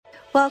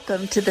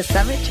Welcome to the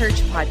Summit Church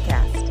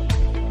Podcast.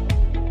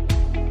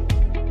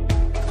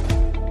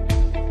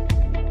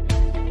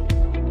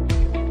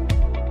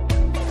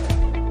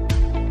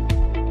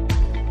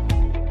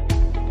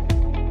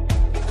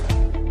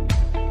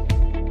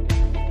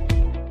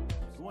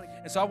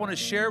 And so I want to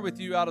share with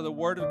you out of the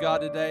Word of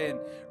God today, and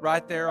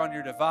right there on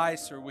your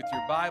device or with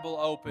your Bible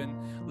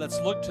open,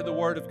 let's look to the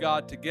Word of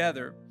God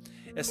together.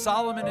 As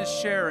Solomon is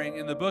sharing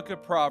in the book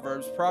of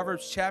Proverbs,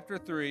 Proverbs chapter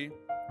 3,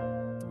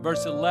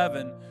 verse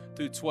 11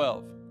 through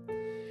 12.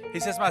 He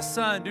says, "My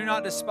son, do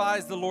not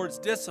despise the Lord's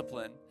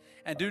discipline,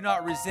 and do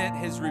not resent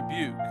his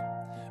rebuke,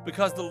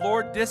 because the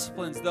Lord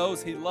disciplines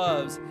those he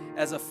loves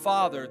as a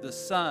father the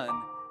son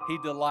he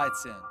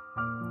delights in."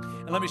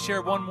 And let me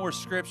share one more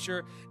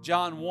scripture.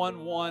 John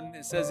 1:1,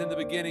 it says, "In the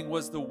beginning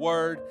was the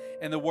Word,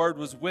 and the Word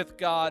was with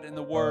God, and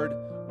the Word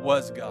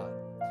was God."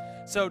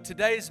 So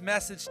today's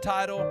message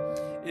title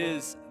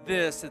is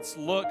this. It's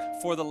Look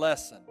for the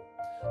Lesson.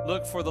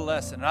 Look for the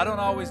lesson. And I don't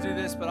always do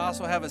this, but I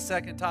also have a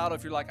second title.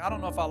 If you're like, I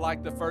don't know if I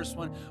like the first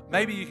one,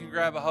 maybe you can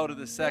grab a hold of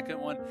the second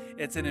one.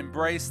 It's an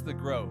Embrace the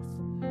Growth.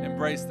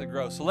 Embrace the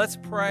growth. So let's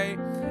pray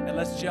and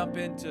let's jump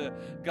into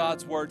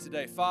God's Word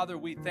today. Father,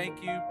 we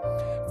thank you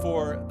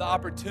for the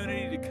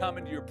opportunity to come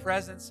into your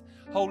presence.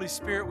 Holy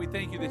Spirit, we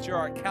thank you that you're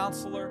our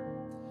counselor.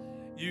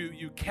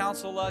 You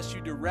counsel us,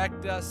 you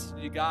direct us,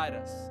 you guide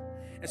us.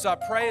 And so I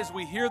pray as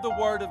we hear the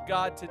Word of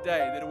God today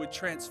that it would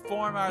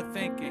transform our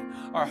thinking,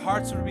 our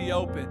hearts would be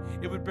open,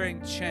 it would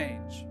bring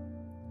change.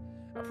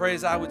 I pray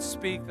as I would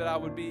speak that I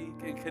would be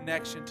in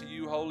connection to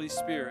you, Holy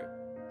Spirit.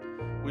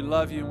 We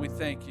love you and we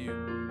thank you.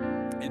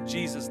 In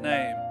Jesus'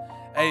 name,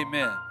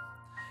 amen.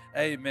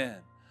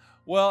 Amen.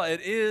 Well,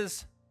 it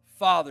is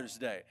Father's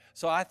Day.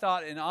 So I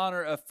thought in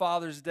honor of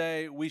Father's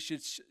Day, we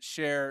should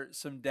share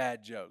some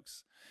dad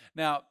jokes.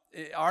 Now,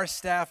 our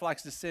staff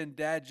likes to send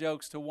dad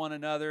jokes to one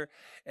another,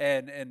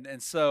 and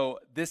so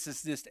this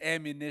is just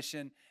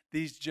ammunition.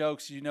 These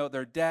jokes, you know,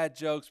 they're dad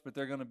jokes, but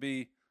they're going to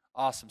be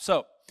awesome.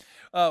 So,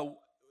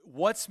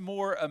 what's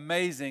more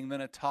amazing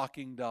than a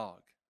talking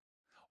dog?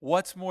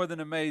 What's more than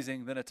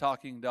amazing than a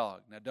talking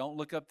dog? Now, don't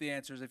look up the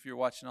answers if you're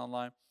watching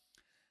online.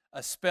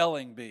 A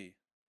spelling bee.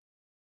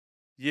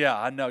 Yeah,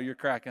 I know, you're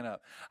cracking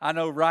up. I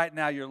know right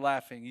now you're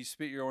laughing. You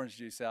spit your orange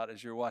juice out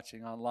as you're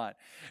watching online.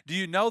 Do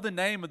you know the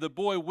name of the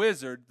boy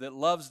wizard that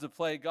loves to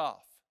play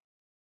golf?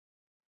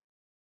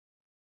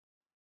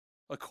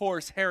 Of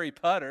course, Harry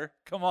Potter.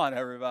 Come on,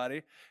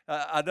 everybody.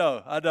 I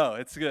know,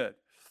 it's good.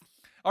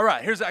 All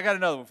right, I got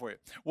another one for you.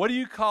 What do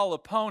you call a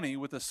pony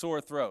with a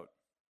sore throat?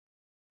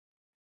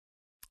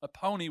 A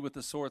pony with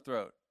a sore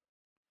throat.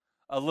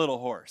 A little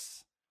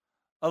horse.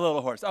 A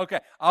little horse. Okay,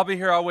 I'll be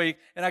here all week,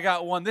 and I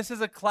got one. This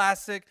is a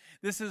classic.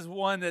 This is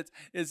one that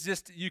is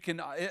just,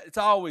 it's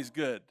always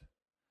good.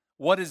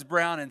 What is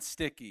brown and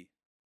sticky?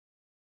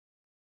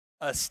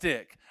 A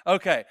stick.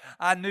 Okay,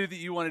 I knew that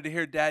you wanted to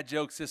hear dad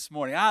jokes this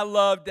morning. I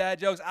love dad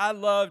jokes. I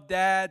love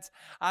dads.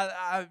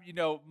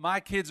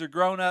 My kids are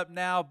grown up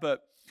now,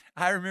 but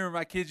I remember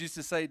my kids used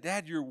to say,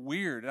 "Dad, you're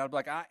weird." And I'd be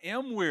like, "I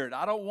am weird.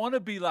 I don't want to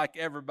be like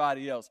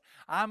everybody else.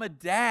 I'm a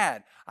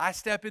dad. I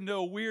step into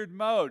a weird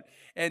mode."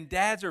 And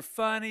dads are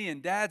funny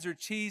and dads are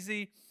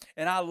cheesy,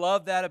 and I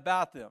love that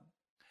about them.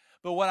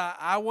 But what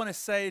I want to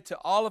say to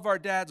all of our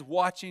dads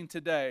watching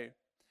today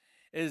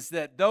is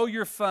that though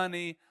you're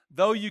funny,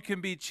 though you can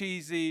be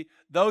cheesy,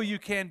 though you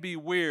can be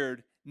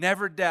weird,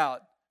 never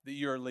doubt that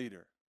you're a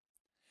leader.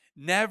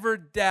 Never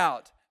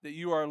doubt that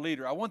you are a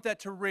leader. I want that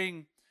to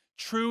ring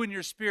true in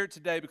your spirit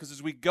today, because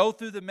as we go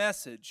through the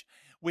message,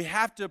 we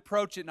have to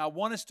approach it, and I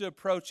want us to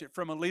approach it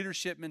from a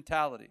leadership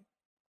mentality.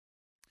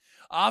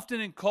 Often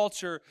in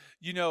culture,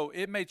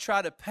 it may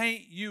try to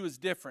paint you as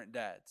different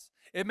dads.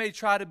 It may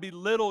try to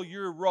belittle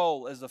your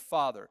role as a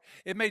father.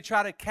 It may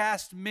try to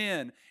cast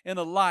men in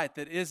a light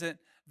that isn't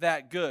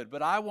that good.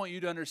 But I want you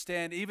to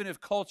understand, even if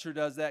culture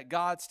does that,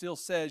 God still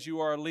says you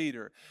are a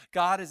leader.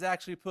 God has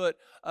actually put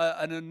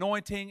an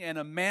anointing and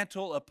a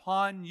mantle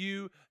upon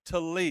you to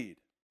lead.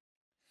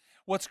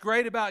 What's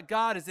great about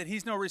God is that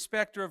He's no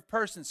respecter of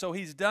persons, so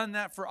He's done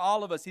that for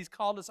all of us. He's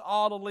called us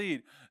all to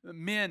lead,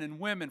 men and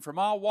women from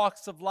all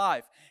walks of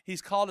life.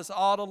 He's called us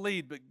all to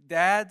lead, but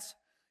dads,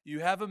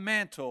 you have a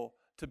mantle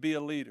to be a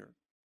leader.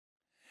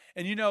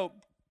 And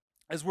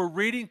as we're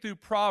reading through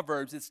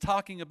Proverbs, it's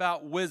talking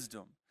about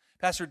wisdom.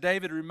 Pastor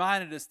David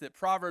reminded us that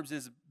Proverbs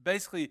is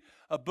basically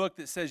a book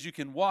that says you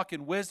can walk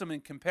in wisdom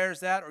and compares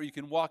that, or you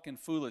can walk in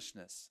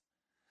foolishness.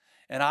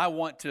 And I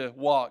want to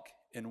walk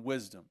in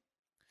wisdom.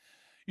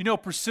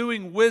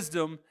 Pursuing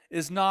wisdom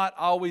is not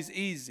always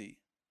easy.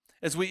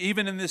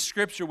 Even in this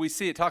scripture, we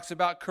see it talks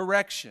about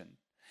correction.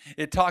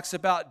 It talks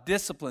about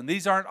discipline.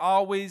 These aren't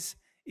always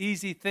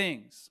easy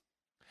things.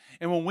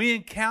 And when we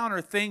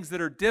encounter things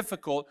that are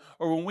difficult,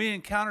 or when we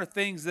encounter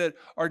things that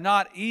are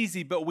not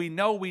easy, but we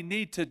know we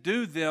need to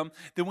do them,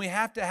 then we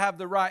have to have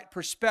the right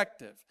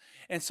perspective.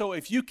 And so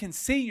if you can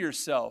see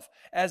yourself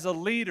as a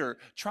leader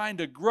trying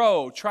to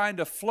grow, trying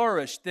to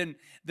flourish, then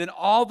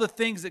all the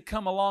things that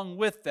come along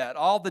with that,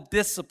 all the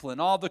discipline,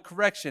 all the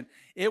correction,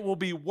 it will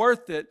be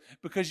worth it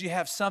because you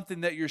have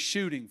something that you're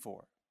shooting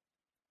for.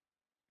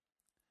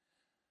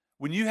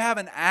 When you have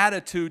an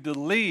attitude to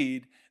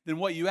lead, then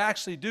what you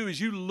actually do is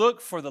you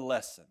look for the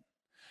lesson.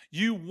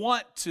 You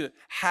want to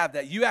have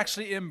that. You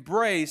actually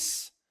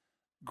embrace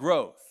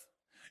growth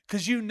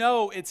because you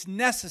know it's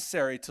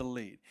necessary to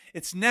lead.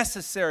 It's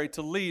necessary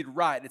to lead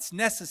right. It's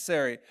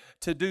necessary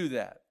to do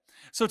that.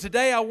 So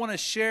today I want to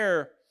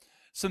share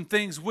some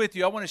things with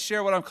you. I want to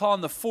share what I'm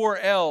calling the 4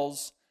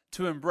 L's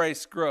to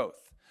embrace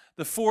growth.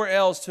 The 4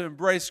 L's to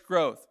embrace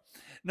growth.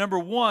 Number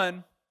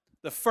 1,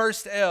 the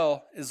first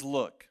L is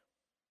look.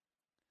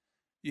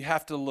 You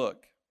have to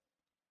look.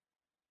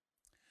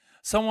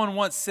 Someone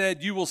once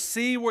said, "You will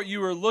see what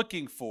you are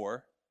looking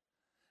for,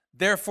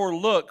 therefore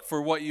look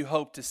for what you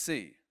hope to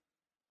see."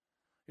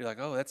 You're like,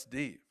 "Oh, that's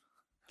deep."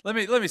 Let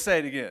me say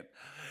it again.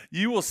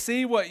 You will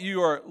see what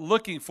you are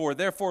looking for,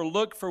 therefore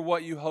look for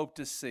what you hope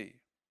to see.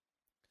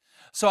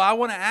 So I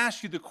want to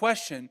ask you the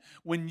question,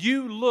 when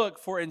you look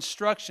for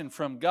instruction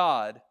from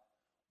God,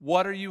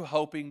 what are you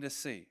hoping to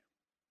see?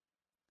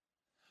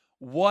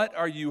 What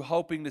are you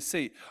hoping to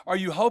see? Are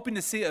you hoping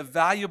to see a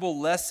valuable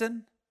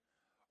lesson,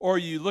 or are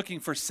you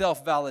looking for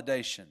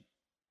self-validation?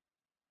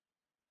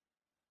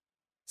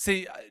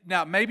 See,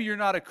 now maybe you're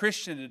not a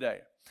Christian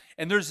today,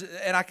 and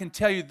I can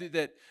tell you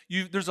that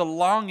there's a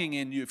longing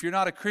in you. If you're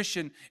not a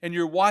Christian and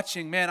you're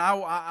watching, man,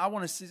 I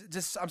want to see.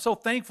 I'm so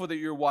thankful that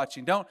you're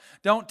watching.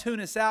 Don't tune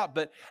us out,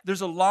 but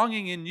there's a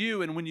longing in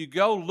you, and when you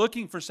go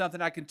looking for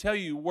something, I can tell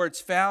you where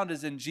it's found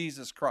is in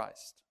Jesus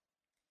Christ.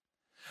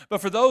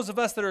 But for those of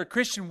us that are a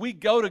Christian, we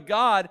go to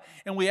God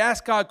and we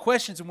ask God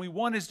questions and we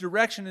want His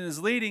direction and His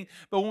leading.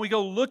 But when we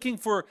go looking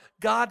for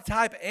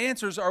God-type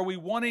answers, are we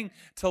wanting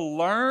to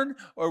learn?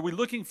 Or are we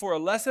looking for a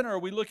lesson? Or are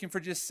we looking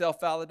for just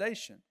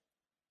self-validation?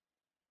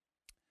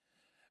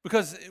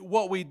 Because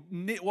what we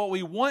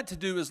want to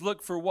do is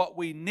look for what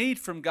we need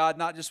from God,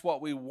 not just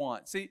what we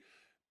want. See,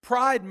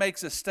 pride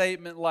makes a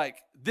statement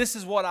like, "This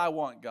is what I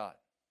want, God."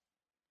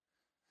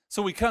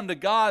 So we come to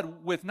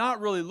God with not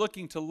really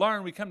looking to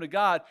learn. We come to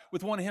God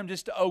with wanting Him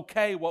just to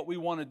okay what we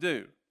want to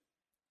do.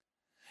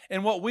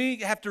 And what we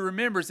have to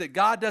remember is that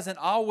God doesn't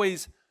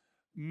always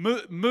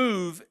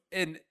move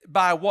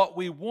by what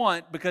we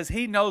want, because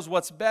He knows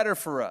what's better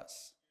for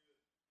us.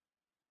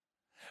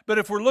 But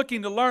if we're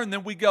looking to learn,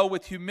 then we go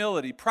with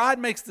humility. Pride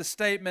makes the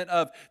statement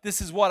of,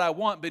 "This is what I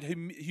want," but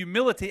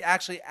humility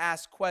actually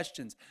asks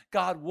questions.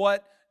 God,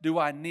 what do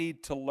I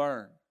need to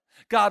learn?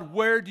 God,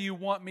 where do you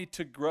want me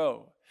to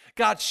grow?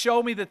 God,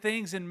 show me the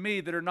things in me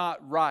that are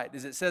not right.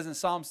 As it says in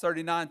Psalms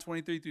 39,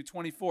 23 through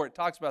 24, it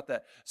talks about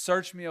that.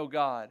 "Search me, O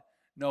God,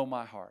 know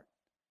my heart."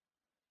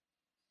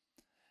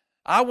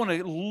 I want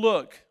to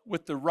look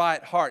with the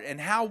right heart.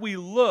 And how we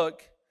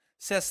look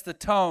sets the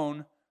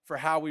tone for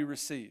how we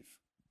receive.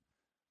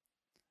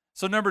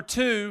 So number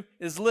 2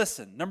 is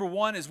listen. Number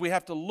 1 is we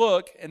have to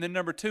look, and then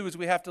number 2 is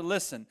we have to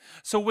listen.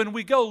 So when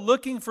we go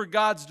looking for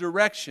God's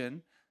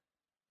direction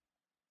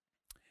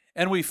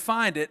and we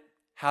find it,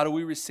 how do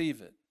we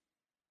receive it?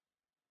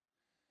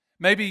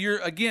 Maybe you're,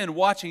 again,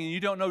 watching and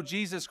you don't know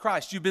Jesus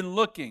Christ. You've been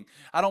looking.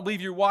 I don't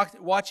believe you're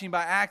watching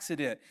by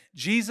accident.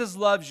 Jesus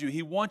loves you.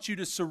 He wants you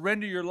to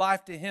surrender your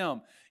life to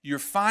Him. You're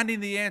finding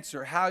the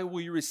answer. How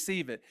will you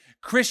receive it?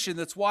 Christian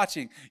that's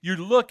watching, you're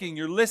looking,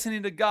 you're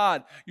listening to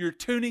God, you're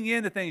tuning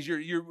into things,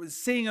 you're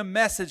seeing a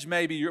message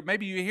maybe.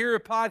 Maybe you hear a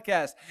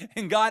podcast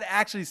and God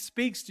actually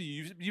speaks to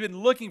you. You've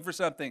been looking for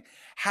something.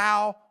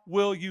 How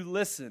will you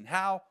listen?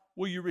 How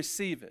will you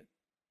receive it?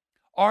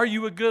 Are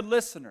you a good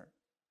listener?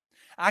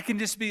 I can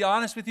just be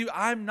honest with you,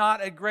 I'm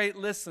not a great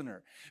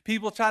listener.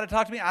 People try to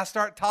talk to me, I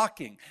start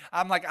talking.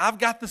 I'm like, I've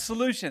got the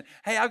solution.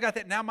 Hey, I've got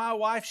that. Now my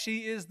wife,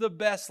 she is the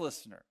best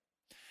listener.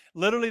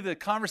 Literally, the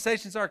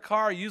conversations in our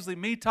car are usually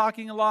me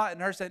talking a lot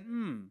and her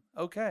saying,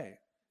 okay,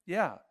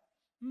 yeah.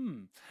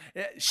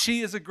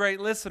 She is a great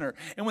listener.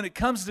 And when it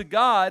comes to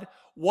God,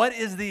 what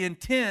is the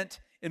intent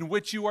in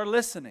which you are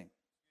listening?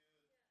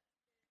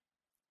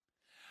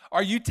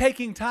 Are you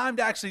taking time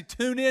to actually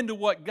tune into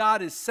what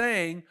God is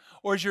saying,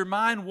 or is your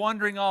mind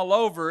wandering all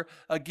over,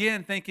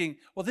 again thinking,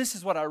 well, this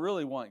is what I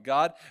really want,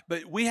 God?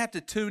 But we have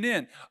to tune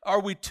in. Are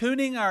we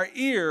tuning our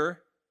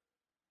ear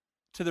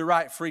to the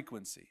right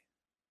frequency?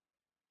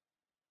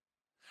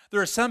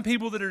 There are some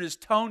people that are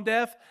just tone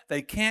deaf.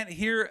 They can't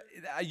hear.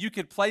 You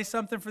could play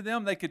something for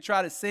them. They could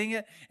try to sing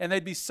it, and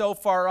they'd be so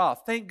far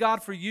off. Thank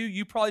God for you.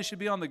 You probably should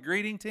be on the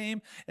greeting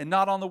team and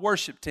not on the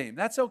worship team.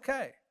 That's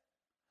okay.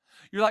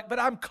 You're like, but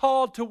I'm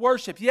called to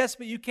worship. Yes,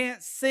 but you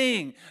can't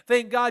sing.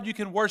 Thank God you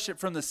can worship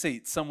from the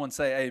seats. Someone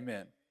say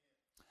amen.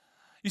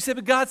 You said,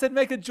 but God said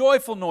make a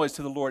joyful noise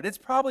to the Lord. It's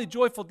probably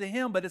joyful to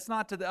Him, but it's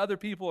not to the other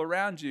people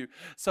around you.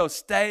 So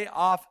stay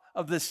off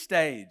of the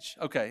stage.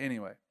 Okay,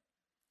 anyway.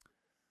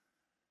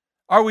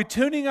 Are we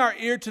tuning our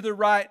ear to the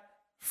right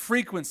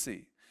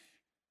frequency?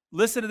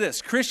 Listen to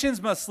this.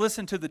 Christians must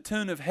listen to the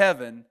tune of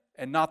heaven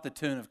and not the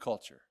tune of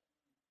culture.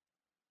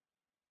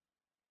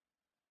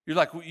 You're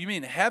like, well, you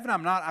mean heaven?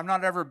 I've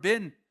not ever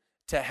been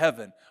to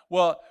heaven.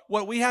 Well,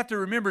 what we have to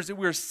remember is that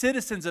we're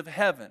citizens of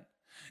heaven.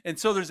 And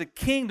so there's a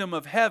kingdom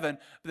of heaven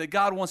that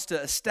God wants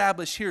to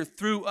establish here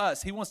through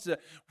us.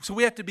 So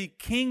we have to be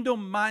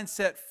kingdom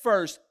mindset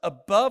first,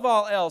 above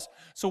all else.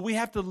 So we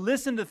have to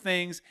listen to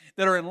things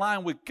that are in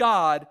line with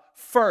God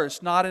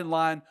first, not in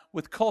line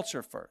with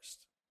culture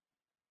first.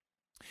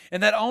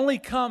 And that only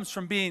comes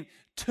from being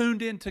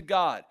tuned into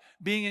God,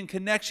 being in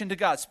connection to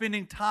God,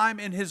 spending time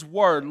in His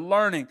Word,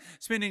 learning,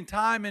 spending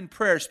time in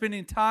prayer,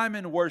 spending time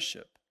in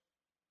worship.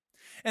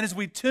 And as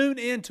we tune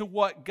into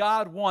what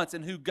God wants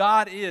and who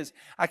God is,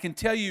 I can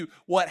tell you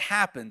what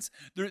happens.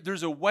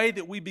 There's a way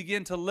that we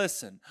begin to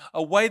listen,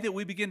 a way that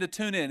we begin to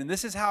tune in. And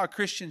this is how a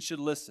Christian should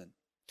listen.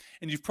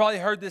 And you've probably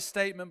heard this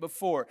statement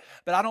before,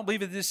 but I don't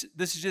believe that this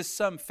is just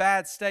some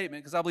fad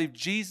statement, because I believe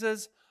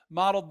Jesus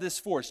modeled this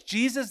for us.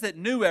 Jesus, that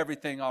knew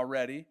everything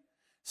already,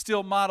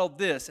 still modeled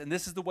this. And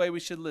this is the way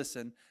we should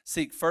listen.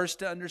 Seek first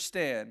to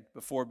understand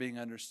before being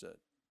understood.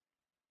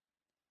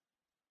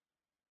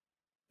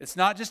 It's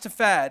not just a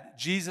fad.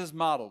 Jesus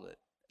modeled it.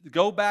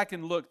 Go back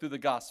and look through the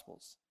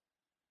Gospels.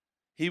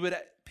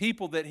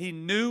 People that He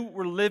knew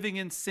were living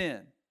in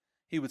sin,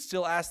 He would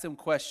still ask them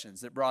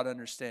questions that brought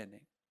understanding.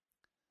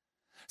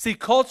 See,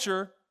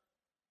 culture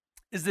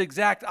is the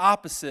exact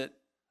opposite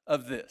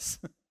of this.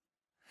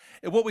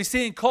 And what we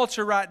see in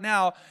culture right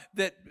now,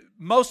 that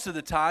most of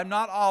the time,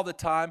 not all the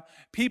time,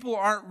 people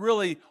aren't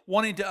really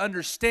wanting to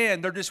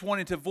understand. They're just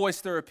wanting to voice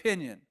their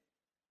opinion.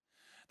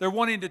 They're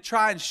wanting to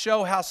try and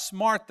show how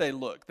smart they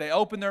look. They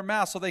open their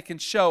mouth so they can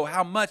show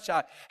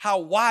how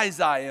wise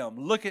I am.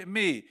 Look at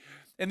me.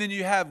 And then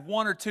you have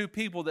one or two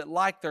people that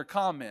like their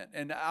comment.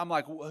 And I'm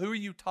like, who are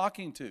you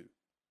talking to?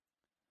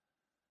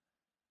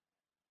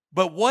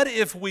 But what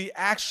if we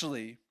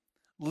actually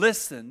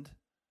listened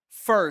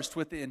first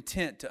with the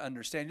intent to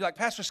understand? You're like,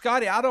 Pastor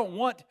Scotty, I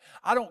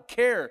don't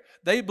care.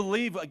 They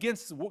believe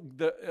against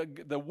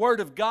the Word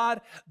of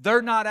God.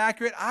 They're not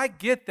accurate. I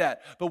get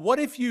that. But what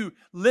if you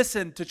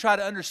listen to try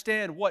to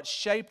understand what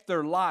shaped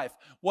their life,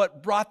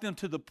 what brought them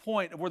to the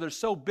point where they're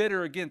so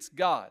bitter against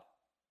God?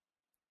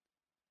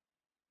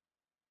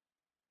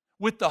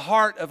 With the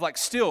heart of like,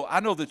 still,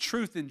 I know the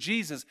truth in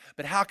Jesus,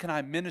 but how can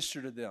I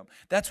minister to them?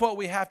 That's what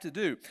we have to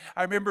do.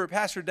 I remember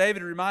Pastor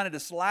David reminded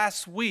us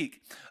last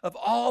week of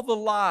all the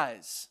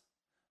lies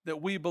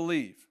that we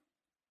believe.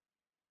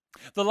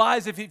 The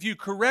lies, if you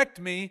correct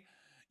me,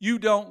 you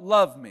don't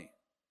love me.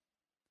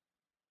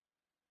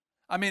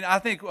 I mean, I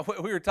think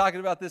we were talking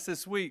about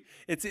this week.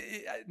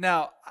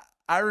 Now,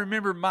 I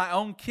remember my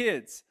own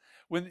kids,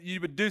 when you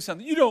would do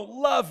something, you don't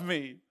love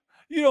me.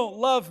 You don't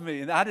love me.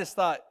 And I just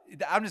thought,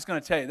 I'm just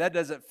going to tell you, that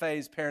doesn't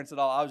faze parents at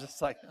all. I was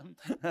just like,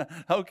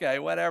 okay,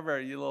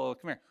 whatever, you little,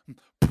 come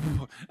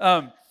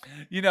here.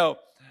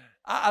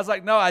 I was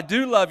like, no, I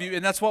do love you.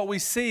 And that's what we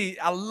see.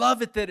 I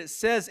love it that it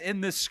says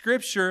in this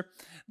scripture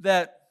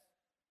that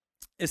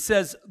it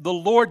says, the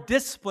Lord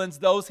disciplines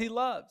those He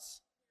loves.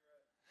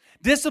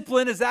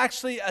 Discipline is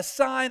actually a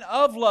sign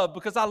of love,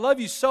 because I love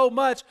you so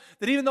much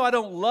that even though I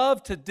don't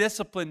love to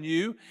discipline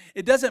you,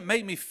 it doesn't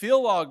make me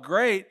feel all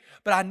great,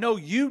 but I know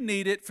you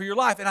need it for your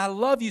life, and I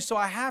love you, so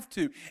I have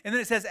to. And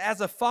then it says, as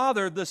a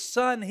father, the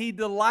son He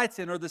delights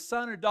in, or the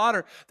son or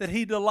daughter that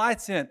He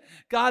delights in.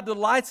 God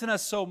delights in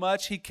us so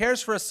much, He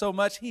cares for us so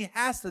much, He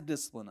has to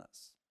discipline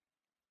us.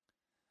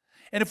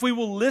 And if we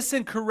will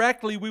listen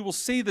correctly, we will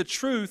see the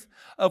truth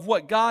of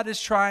what God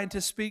is trying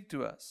to speak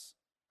to us.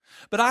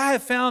 But I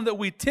have found that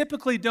we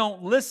typically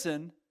don't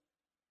listen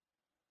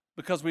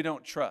because we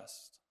don't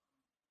trust.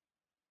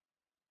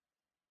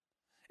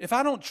 If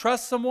I don't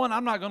trust someone,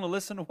 I'm not going to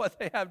listen to what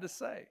they have to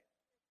say.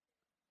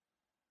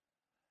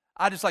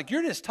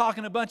 You're just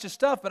talking a bunch of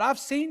stuff, but I've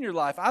seen your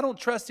life. I don't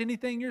trust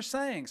anything you're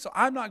saying, so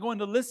I'm not going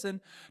to listen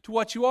to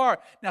what you are.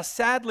 Now,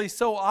 sadly,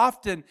 so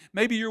often,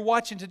 maybe you're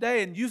watching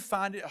today and you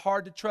find it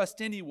hard to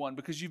trust anyone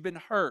because you've been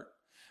hurt,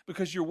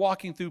 because you're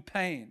walking through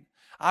pain.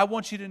 I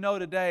want you to know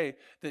today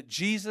that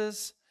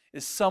Jesus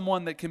is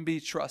someone that can be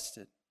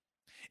trusted.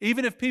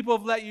 Even if people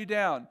have let you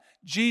down,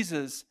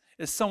 Jesus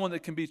is someone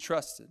that can be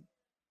trusted.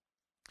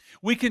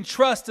 We can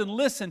trust and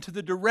listen to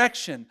the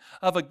direction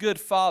of a good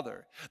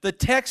father. The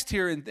text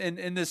here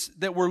in this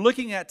that we're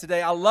looking at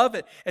today, I love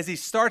it as he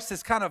starts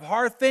this kind of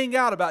hard thing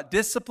out about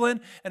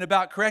discipline and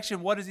about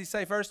correction. What does he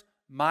say first?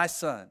 My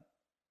son.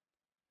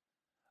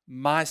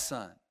 My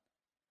son.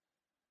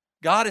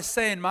 God is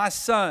saying, my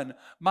son,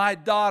 my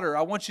daughter,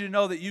 I want you to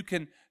know that you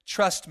can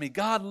trust me.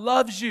 God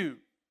loves you.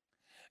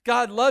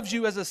 God loves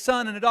you as a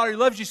son and a daughter. He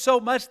loves you so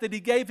much that He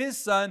gave His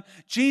Son,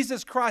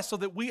 Jesus Christ, so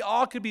that we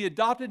all could be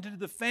adopted into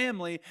the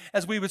family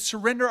as we would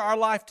surrender our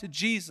life to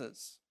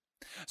Jesus.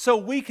 So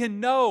we can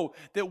know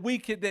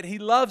that He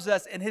loves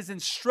us and His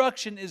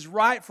instruction is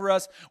right for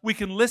us. We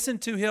can listen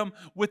to Him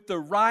with the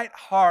right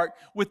heart,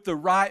 with the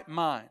right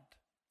mind.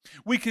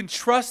 We can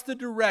trust the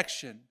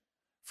direction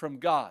from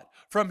God,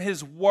 from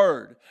His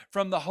Word,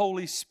 from the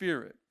Holy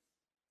Spirit.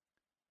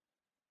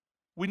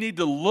 We need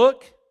to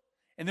look,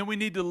 and then we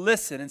need to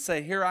listen and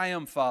say, here I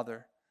am,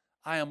 Father.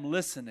 I am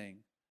listening.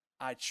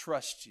 I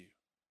trust you.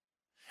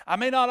 I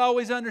may not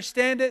always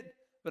understand it,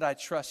 but I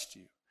trust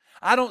you.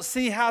 I don't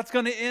see how it's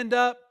going to end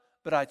up,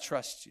 but I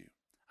trust you.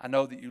 I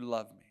know that you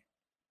love me.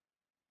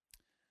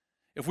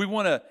 If we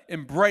want to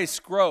embrace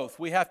growth,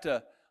 we have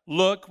to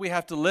look, we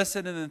have to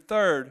listen, and then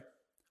third,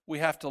 we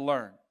have to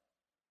learn.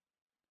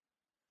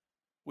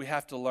 We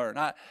have to learn.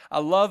 I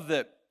love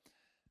that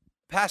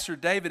Pastor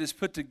David has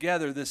put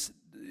together this,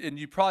 and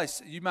you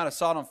might have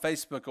saw it on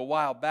Facebook a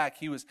while back.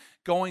 He was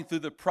going through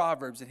the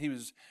Proverbs, and he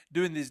was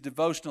doing these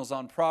devotionals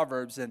on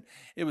Proverbs, and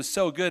it was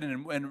so good.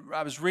 And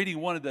I was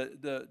reading one of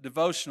the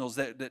devotionals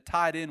that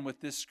tied in with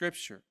this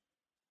scripture.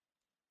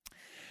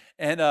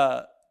 And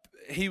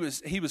he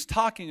was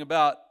talking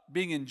about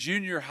being in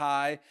junior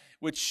high,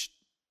 which,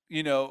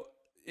 you know,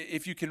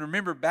 if you can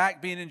remember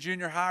back being in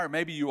junior high, or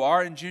maybe you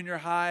are in junior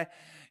high,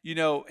 you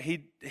know,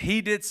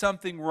 he did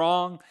something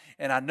wrong,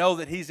 and I know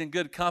that he's in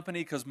good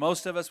company, because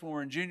most of us, when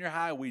we're in junior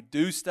high, we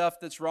do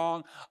stuff that's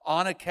wrong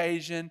on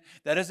occasion.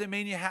 That doesn't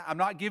mean I'm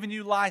not giving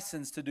you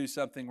license to do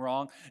something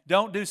wrong.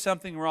 Don't do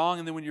something wrong,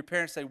 and then when your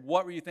parents say,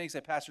 what were you thinking?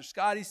 Say, Pastor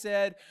Scotty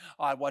said,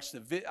 I watched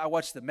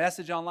the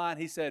message online.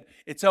 He said,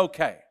 it's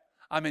okay.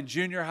 I'm in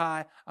junior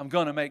high. I'm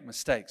going to make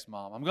mistakes,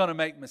 Mom. I'm going to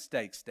make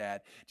mistakes, Dad.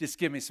 Just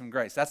give me some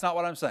grace. That's not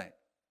what I'm saying.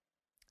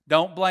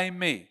 Don't blame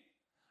me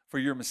for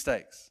your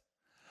mistakes.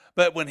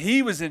 But when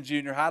he was in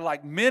junior high,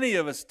 like many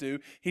of us do,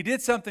 he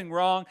did something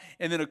wrong,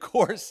 and then, of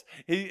course,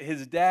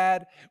 his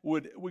dad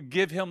would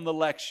give him the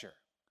lecture.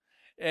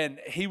 And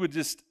he would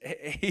just,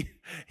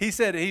 he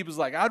said, he was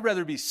like, I'd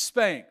rather be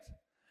spanked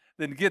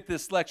than get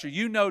this lecture.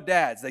 You know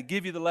dads, they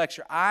give you the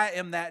lecture. I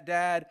am that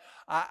dad.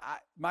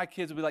 My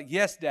kids will be like,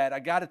 yes, Dad, I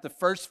got it the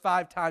first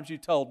 5 times you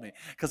told me.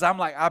 Because I'm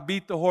like, I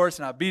beat the horse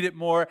and I beat it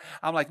more.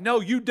 I'm like,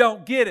 no, you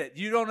don't get it.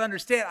 You don't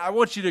understand. I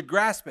want you to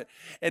grasp it.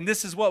 And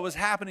this is what was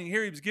happening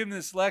here. He was giving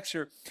this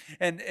lecture.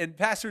 And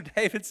Pastor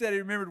David said he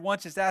remembered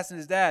once just asking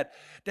his dad,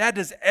 Dad,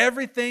 does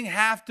everything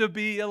have to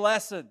be a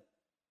lesson?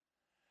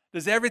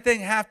 Does everything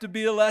have to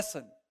be a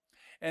lesson?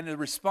 And the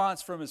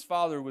response from his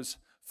father was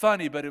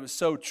funny, but it was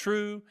so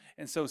true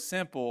and so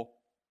simple,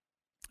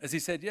 as he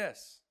said,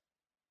 yes.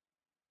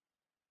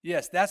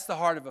 Yes, that's the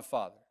heart of a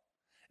father.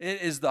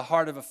 It is the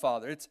heart of a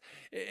father.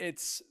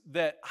 It's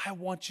that I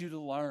want you to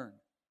learn.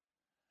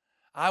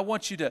 I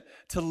want you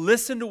to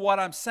listen to what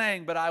I'm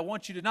saying, but I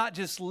want you to not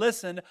just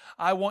listen,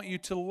 I want you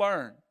to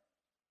learn.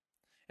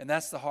 And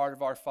that's the heart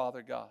of our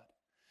Father God.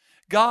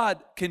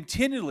 God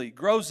continually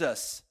grows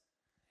us,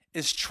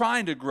 is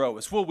trying to grow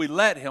us. Will we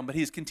let Him? But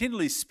He's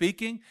continually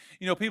speaking.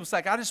 You know, people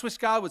say, I just wish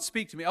God would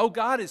speak to me. Oh,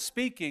 God is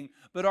speaking,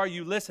 but are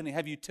you listening?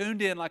 Have you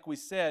tuned in, like we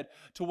said,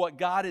 to what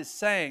God is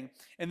saying?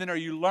 And then are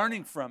you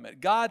learning from it?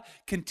 God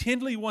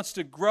continually wants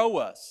to grow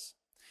us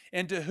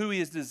into who He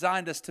has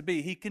designed us to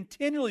be. He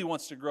continually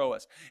wants to grow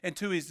us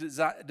into who He's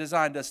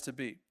designed us to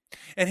be.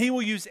 And He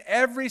will use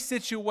every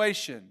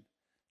situation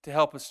to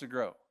help us to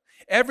grow.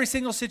 Every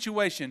single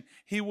situation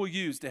He will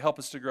use to help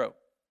us to grow.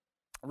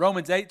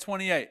 Romans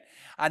 8:28.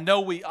 I know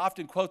we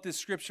often quote this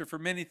scripture for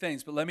many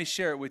things, but let me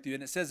share it with you.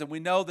 And it says, and we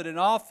know that in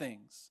all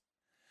things,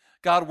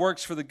 God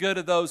works for the good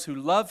of those who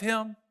love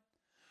Him,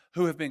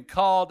 who have been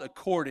called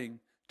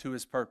according to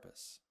His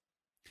purpose.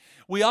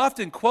 We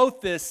often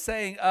quote this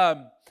saying,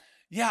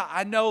 yeah,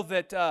 I know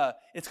that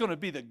it's going to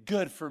be the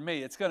good for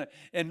me.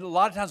 And a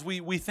lot of times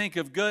we think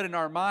of good in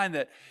our mind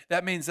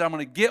that means that I'm going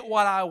to get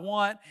what I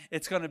want.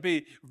 It's going to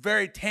be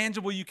very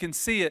tangible. You can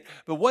see it.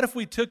 But what if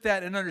we took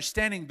that and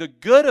understanding the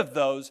good of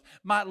those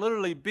might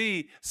literally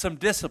be some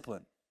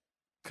discipline?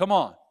 Come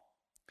on.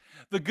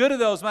 The good of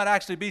those might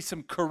actually be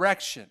some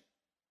correction.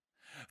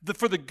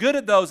 For the good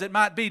of those, it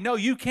might be, no,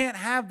 you can't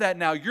have that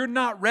now. You're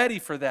not ready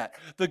for that.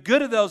 The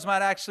good of those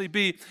might actually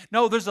be,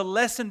 no, there's a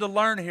lesson to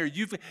learn here.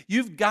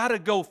 You've got to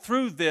go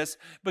through this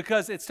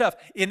because it's tough.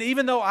 And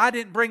even though I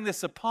didn't bring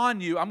this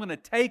upon you, I'm going to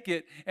take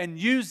it and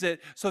use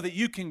it so that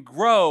you can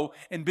grow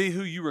and be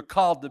who you were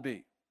called to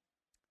be.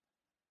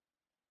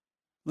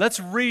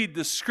 Let's read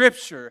the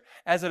scripture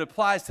as it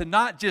applies to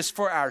not just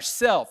for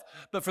ourselves,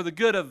 but for the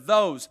good of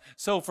those.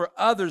 So for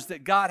others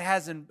that God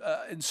has in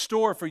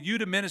store for you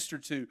to minister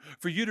to,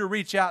 for you to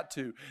reach out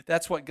to.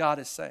 That's what God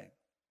is saying.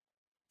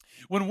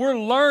 When we're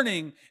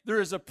learning,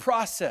 there is a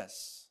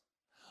process.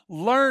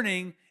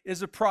 Learning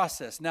is a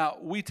process. Now,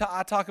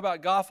 I talk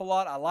about golf a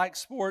lot. I like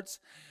sports.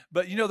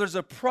 But you know, there's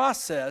a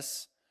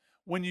process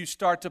when you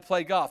start to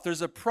play golf.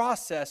 There's a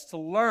process to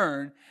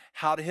learn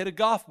how to hit a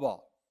golf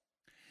ball.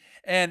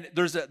 And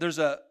there's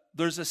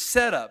a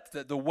setup,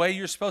 that the way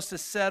you're supposed to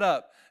set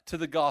up to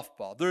the golf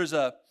ball.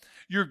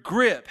 Your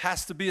grip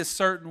has to be a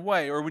certain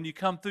way, or when you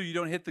come through, you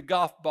don't hit the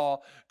golf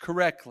ball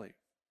correctly.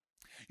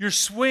 Your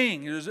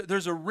swing,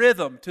 there's a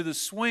rhythm to the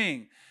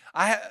swing.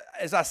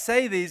 As I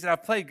say these, and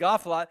I've played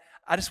golf a lot,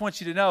 I just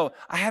want you to know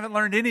I haven't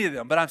learned any of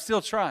them, but I'm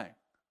still trying.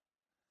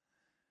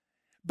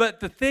 But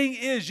the thing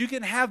is, you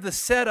can have the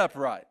setup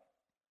right.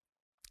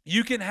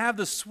 You can have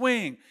the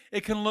swing.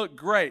 It can look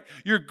great.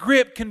 Your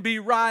grip can be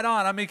right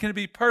on. I mean, it can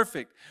be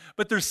perfect.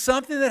 But there's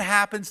something that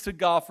happens to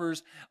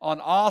golfers on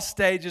all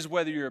stages,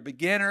 whether you're a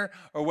beginner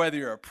or whether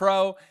you're a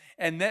pro,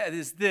 and that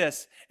is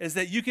this, is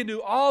that you can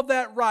do all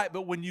that right,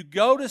 but when you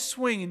go to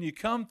swing and you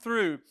come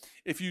through,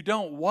 if you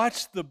don't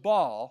watch the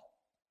ball,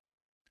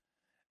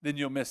 then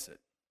you'll miss it.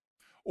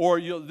 Or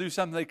you'll do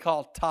something they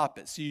call top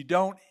it, so you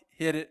don't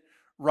hit it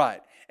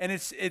right. And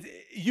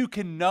you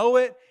can know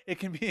it. It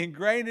can be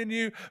ingrained in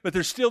you, but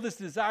there's still this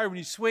desire when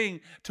you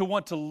swing to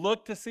want to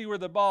look to see where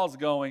the ball's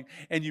going,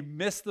 and you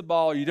miss the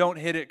ball or you don't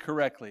hit it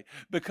correctly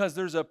because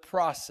there's a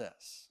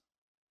process.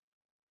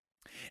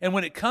 And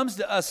when it comes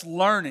to us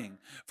learning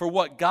for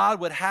what God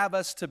would have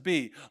us to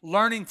be,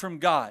 learning from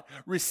God,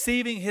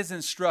 receiving His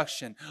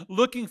instruction,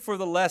 looking for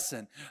the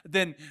lesson,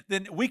 then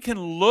we can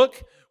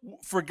look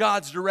for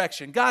God's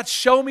direction. God,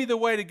 show me the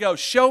way to go.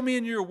 Show me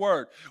in your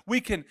word. We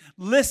can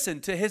listen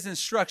to His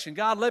instruction.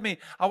 God,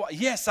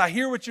 yes, I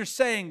hear what you're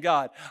saying,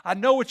 God. I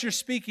know what you're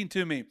speaking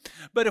to me.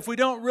 But if we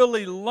don't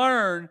really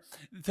learn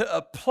to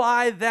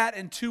apply that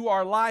into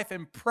our life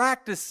and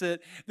practice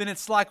it, then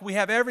it's like we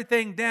have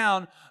everything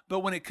down, but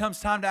when it comes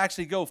time to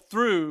actually go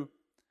through,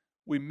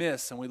 we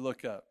miss and we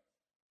look up.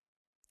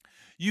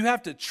 You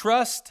have to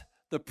trust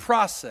the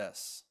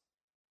process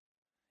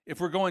if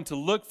we're going to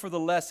look for the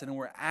lesson and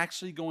we're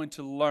actually going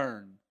to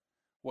learn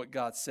what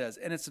God says.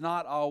 And it's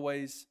not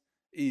always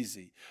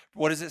easy.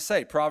 What does it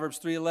say? Proverbs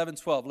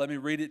 3:11-12. Let me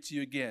read it to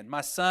you again.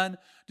 My son,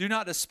 do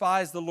not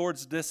despise the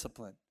Lord's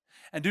discipline,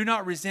 and do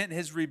not resent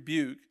His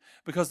rebuke,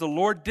 because the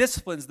Lord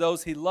disciplines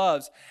those He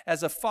loves,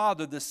 as a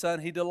father the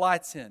son He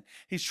delights in.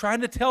 He's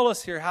trying to tell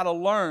us here how to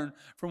learn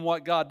from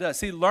what God does.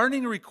 See,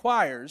 learning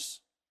requires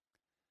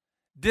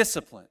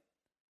discipline.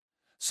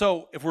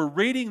 So if we're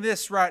reading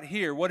this right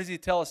here, what does He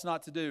tell us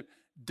not to do?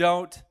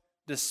 Don't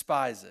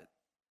despise it.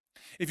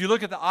 If you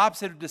look at the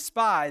opposite of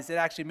despise, it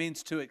actually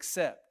means to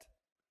accept.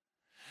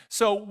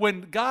 So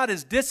when God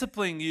is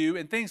disciplining you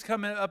and things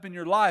coming up in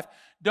your life,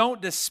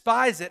 don't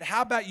despise it.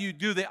 How about you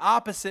do the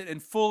opposite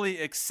and fully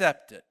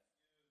accept it?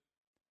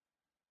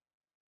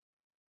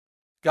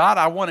 God,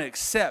 I want to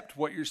accept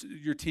what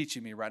you're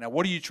teaching me right now.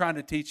 What are you trying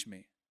to teach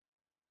me?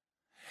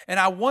 And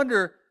I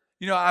wonder,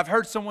 I've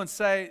heard someone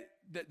say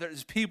that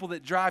there's people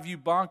that drive you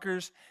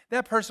bonkers.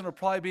 That person will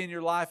probably be in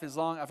your life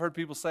I've heard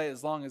people say,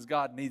 as long as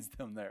God needs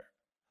them there.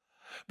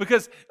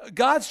 Because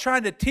God's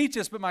trying to teach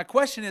us, but my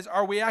question is,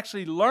 are we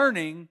actually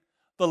learning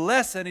the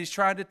lesson He's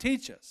trying to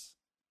teach us?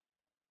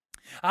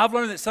 I've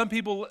learned that some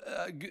people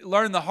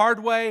learn the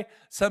hard way,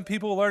 some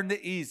people learn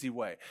the easy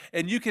way.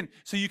 And you can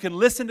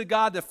listen to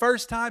God the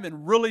first time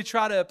and really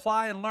try to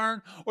apply and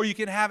learn, or you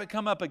can have it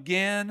come up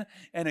again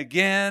and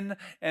again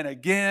and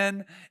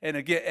again and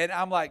again.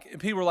 And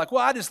people are like,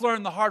 well, I just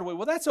learned the hard way.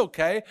 Well, that's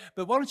okay,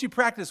 but why don't you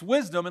practice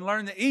wisdom and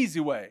learn the easy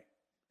way?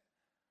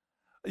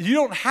 You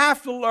don't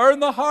have to learn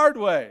the hard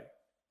way.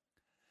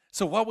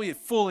 So why we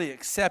fully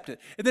accept it?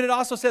 And then it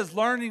also says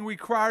learning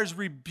requires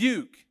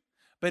rebuke,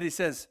 but it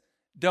says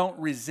don't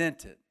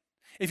resent it.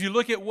 If you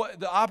look at what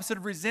the opposite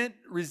of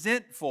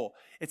resentful,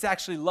 it's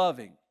actually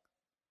loving.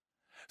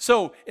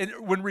 So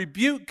when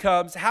rebuke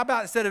comes, how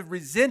about instead of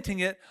resenting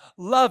it,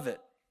 love it?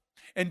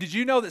 And did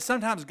you know that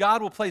sometimes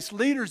God will place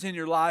leaders in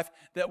your life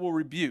that will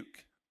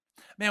rebuke?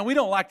 Man, we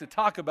don't like to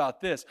talk about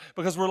this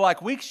because we're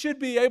like, we should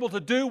be able to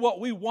do what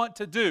we want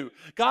to do.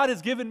 God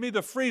has given me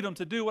the freedom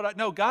to do what I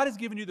know. God has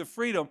given you the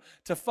freedom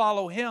to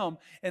follow Him.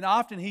 And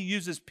often He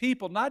uses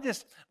people, not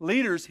just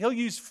leaders, He'll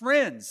use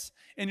friends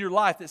in your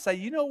life that say,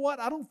 you know what,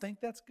 I don't think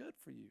that's good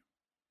for you.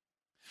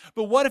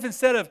 But what if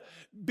instead of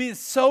being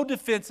so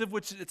defensive,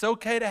 which it's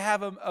okay to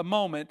have a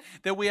moment,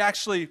 that we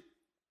actually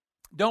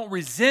don't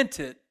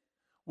resent it,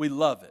 we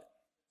love it?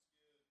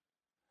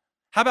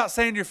 How about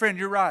saying to your friend,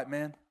 you're right,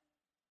 man.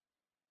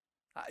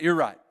 You're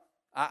right.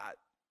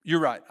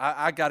 You're right.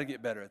 I got to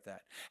get better at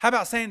that. How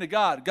about saying to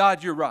God,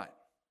 God, you're right.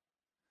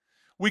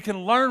 We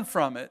can learn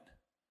from it,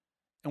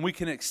 and we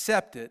can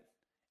accept it,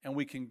 and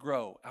we can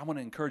grow. I want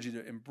to encourage you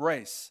to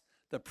embrace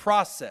the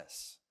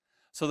process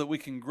so that we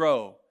can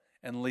grow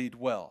and lead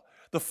well.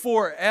 The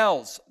 4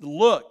 L's: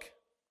 look,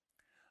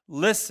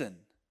 listen,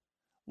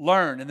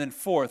 learn, and then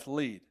 4th,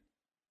 lead.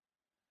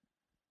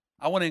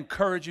 I want to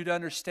encourage you to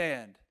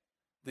understand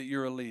that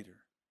you're a leader.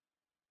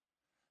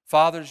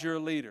 Fathers, you're a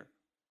leader.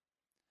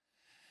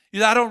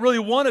 I don't really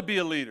want to be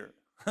a leader.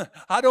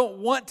 I don't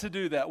want to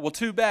do that. Well,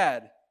 too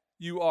bad.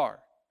 You are.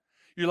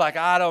 You're like,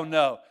 I don't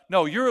know.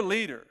 No, you're a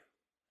leader.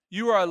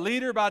 You are a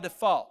leader by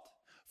default.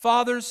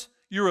 Fathers,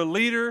 you're a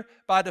leader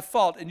by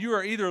default. And you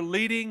are either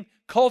leading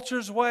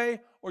culture's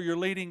way or you're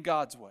leading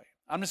God's way.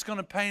 I'm just going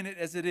to paint it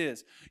as it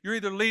is. You're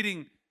either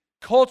leading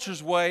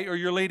culture's way or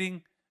you're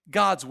leading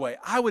God's way.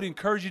 I would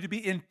encourage you to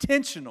be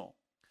intentional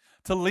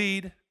to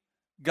lead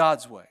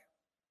God's way.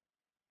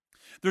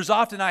 There's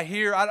often I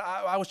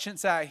shouldn't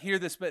say I hear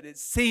this, but it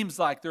seems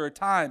like there are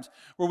times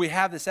where we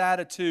have this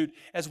attitude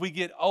as we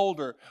get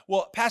older.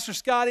 Well, Pastor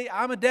Scotty,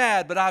 I'm a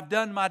dad, but I've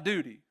done my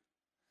duty.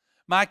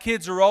 My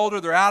kids are older.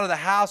 They're out of the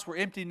house. We're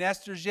empty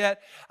nesters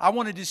yet. I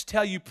want to just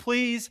tell you,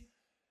 please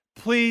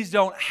Please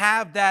don't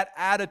have that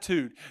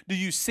attitude. Do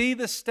you see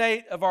the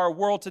state of our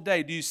world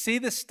today? Do you see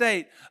the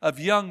state of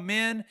young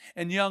men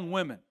and young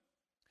women?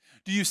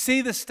 Do you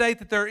see the state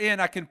that they're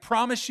in? I can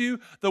promise you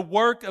the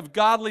work of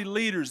godly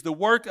leaders, the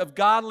work of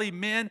godly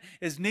men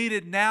is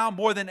needed now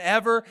more than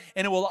ever,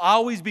 and it will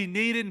always be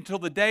needed until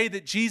the day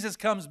that Jesus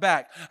comes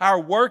back.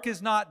 Our work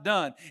is not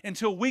done.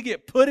 Until we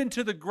get put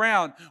into the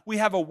ground, we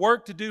have a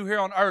work to do here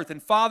on earth.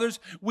 And fathers,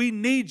 we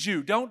need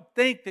you. Don't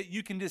think that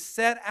you can just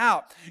set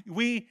out.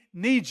 We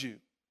need you.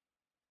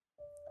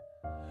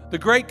 The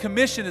Great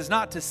Commission is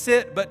not to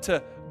sit, but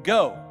to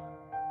go.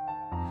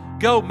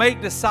 Go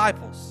make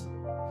disciples.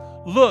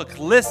 Look,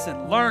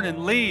 listen, learn,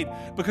 and lead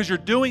because you're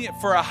doing it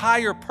for a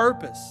higher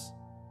purpose.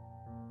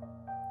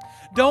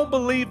 Don't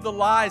believe the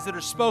lies that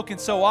are spoken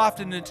so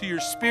often into your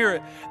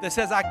spirit that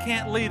says, I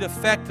can't lead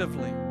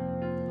effectively.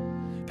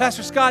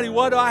 Pastor Scotty,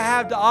 what do I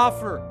have to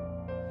offer?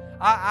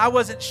 I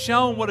wasn't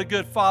shown what a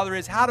good father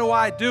is. How do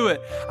I do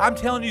it? I'm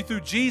telling you,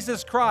 through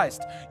Jesus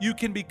Christ, you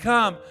can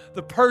become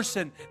the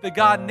person that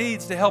God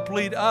needs to help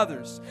lead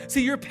others.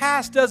 See, your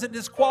past doesn't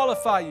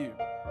disqualify you.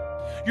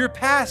 Your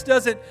past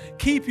doesn't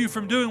keep you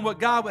from doing what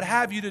God would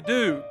have you to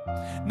do.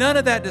 None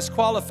of that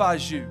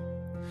disqualifies you.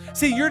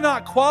 See, you're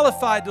not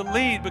qualified to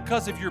lead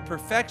because of your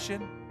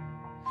perfection.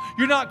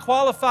 You're not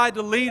qualified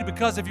to lead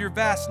because of your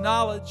vast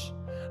knowledge,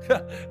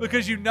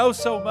 because you know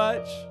so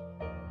much.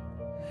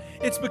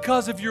 It's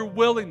because of your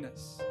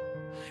willingness.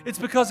 It's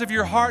because of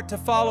your heart to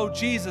follow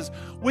Jesus.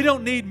 We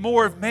don't need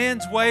more of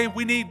man's way.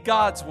 We need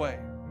God's way.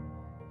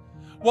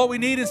 What we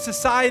need in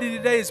society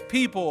today is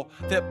people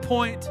that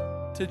point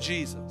to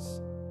Jesus.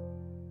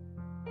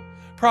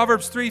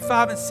 Proverbs 3,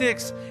 5, and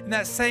 6, in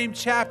that same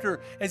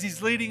chapter, as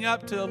he's leading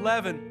up to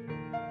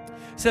 11,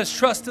 says,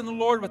 trust in the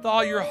Lord with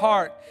all your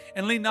heart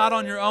and lean not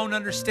on your own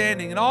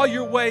understanding. In all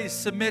your ways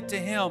submit to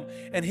him,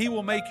 and he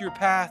will make your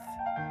path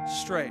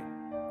straight.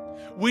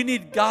 We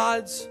need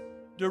God's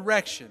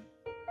direction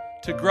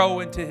to grow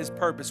into his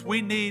purpose.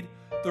 We need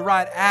the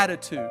right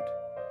attitude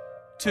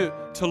to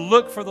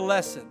look for the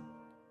lesson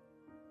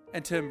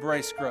and to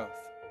embrace growth.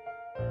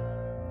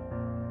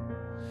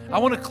 I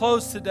want to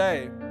close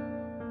today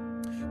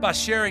by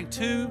sharing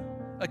two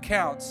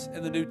accounts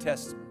in the New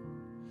Testament.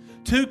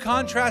 Two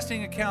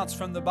contrasting accounts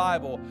from the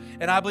Bible.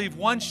 And I believe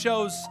one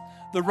shows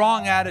the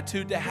wrong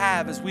attitude to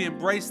have as we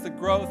embrace the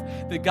growth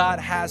that God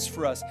has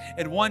for us.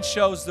 And one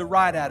shows the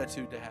right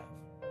attitude to have.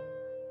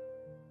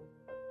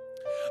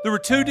 There were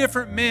two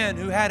different men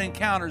who had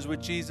encounters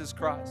with Jesus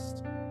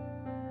Christ.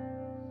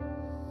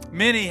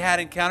 Many had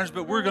encounters,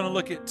 but we're going to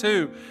look at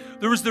two.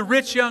 There was the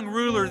rich young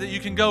ruler that you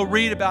can go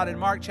read about in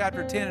Mark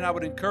chapter 10, and I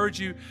would encourage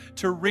you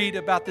to read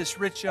about this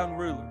rich young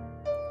ruler.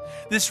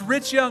 This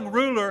rich young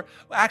ruler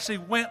actually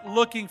went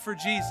looking for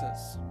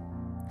Jesus.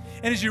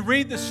 And as you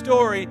read the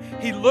story,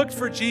 he looked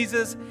for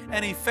Jesus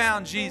and he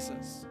found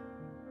Jesus.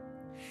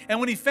 And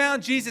when he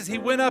found Jesus, he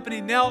went up and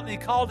he knelt and he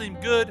called him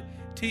good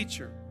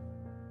teacher.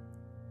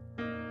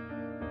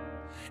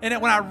 And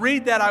when I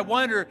read that, I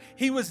wonder,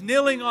 he was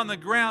kneeling on the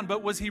ground,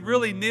 but was he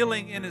really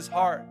kneeling in his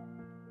heart?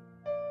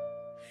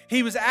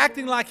 He was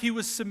acting like he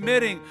was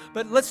submitting,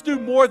 but let's do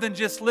more than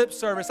just lip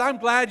service. I'm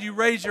glad you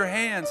raise your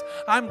hands.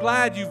 I'm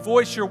glad you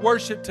voice your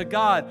worship to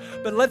God,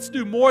 but let's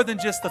do more than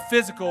just the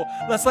physical.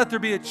 Let's let there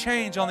be a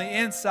change on the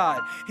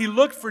inside. He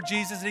looked for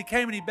Jesus and he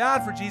came and he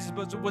bowed for Jesus,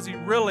 but was he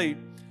really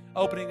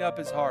opening up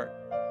his heart?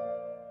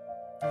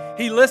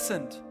 He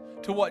listened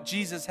to what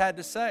Jesus had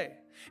to say.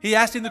 He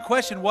asked him the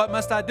question, what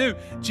must I do?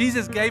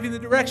 Jesus gave him the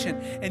direction.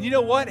 And you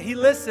know what? He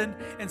listened,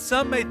 and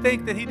some may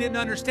think that he didn't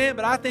understand,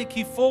 but I think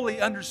he fully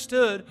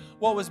understood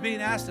what was being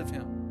asked of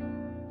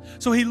him.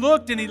 So he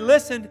looked and he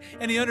listened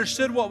and he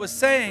understood what was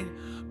saying.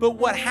 But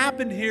what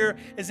happened here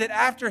is that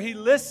after he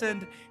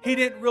listened, he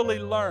didn't really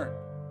learn.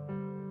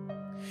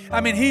 I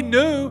mean, he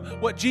knew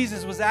what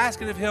Jesus was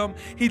asking of him.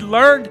 He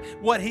learned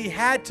what he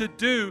had to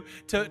do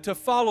to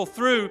follow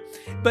through,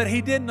 but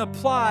he didn't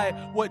apply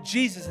what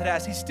Jesus had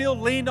asked. He still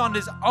leaned on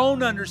his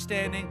own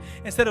understanding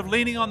instead of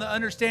leaning on the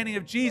understanding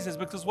of Jesus,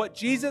 because what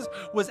Jesus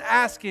was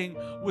asking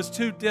was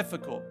too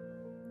difficult.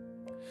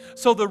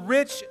 So the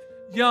rich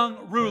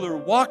young ruler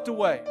walked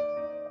away.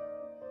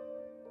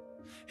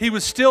 He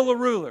was still a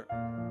ruler,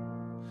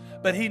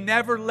 but he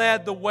never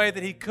led the way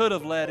that he could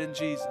have led in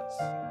Jesus.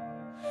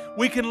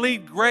 We can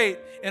lead great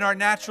in our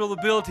natural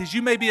abilities.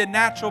 You may be a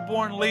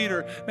natural-born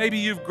leader. Maybe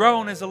you've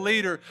grown as a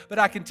leader. But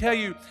I can tell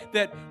you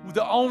that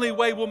the only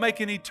way we'll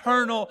make an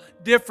eternal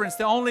difference,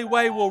 the only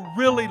way we'll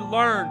really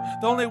learn,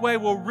 the only way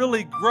we'll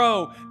really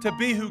grow to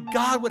be who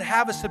God would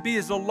have us to be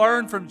is to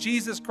learn from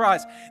Jesus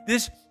Christ.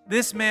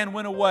 This man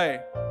went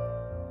away,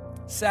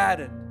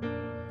 saddened,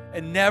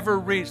 and never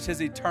reached his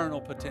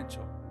eternal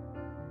potential.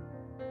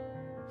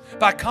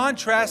 By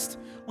contrast,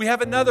 we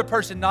have another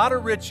person, not a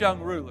rich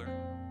young ruler,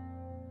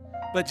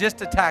 but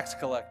just a tax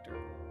collector.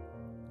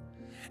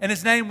 And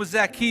his name was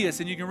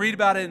Zacchaeus, and you can read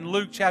about it in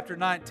Luke chapter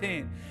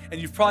 19.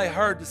 And you've probably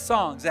heard the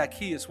song,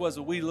 Zacchaeus was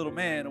a wee little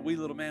man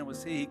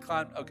was he. He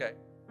climbed, okay.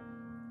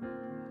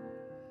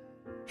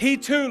 He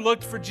too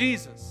looked for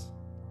Jesus.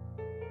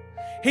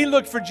 He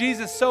looked for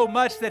Jesus so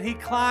much that he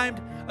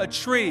climbed a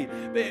tree.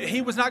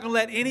 He was not going to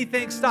let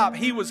anything stop.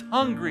 He was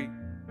hungry.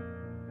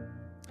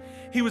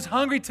 He was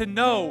hungry to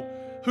know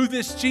who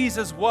this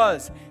Jesus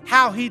was,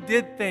 how he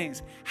did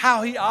things,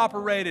 how he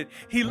operated.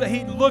 He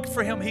looked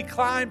for him. He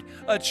climbed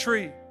a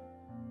tree.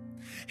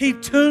 He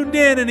tuned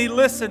in and he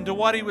listened to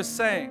what he was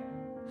saying.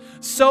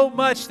 So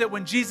much that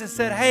when Jesus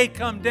said, hey,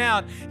 come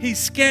down, he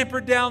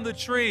scampered down the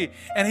tree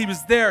and he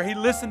was there. He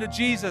listened to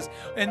Jesus.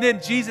 And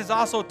then Jesus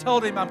also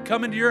told him, I'm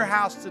coming to your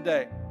house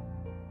today.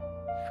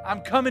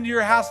 I'm coming to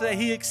your house today.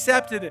 He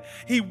accepted it.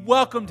 He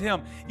welcomed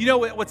him. You know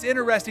what's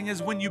interesting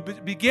is when you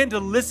begin to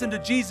listen to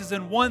Jesus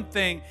in one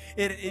thing,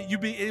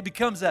 it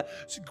becomes a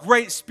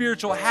great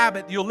spiritual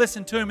habit. You'll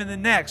listen to him in the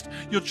next.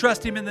 You'll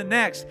trust him in the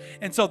next.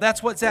 And so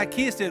that's what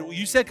Zacchaeus did.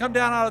 You said come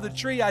down out of the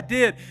tree. I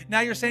did. Now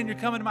you're saying you're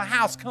coming to my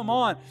house. Come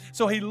on.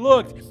 So he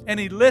looked and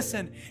he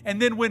listened.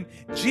 And then when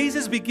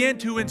Jesus began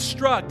to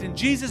instruct and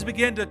Jesus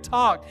began to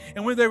talk,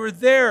 and when they were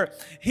there,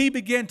 he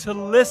began to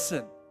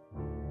listen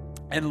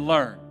and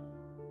learn.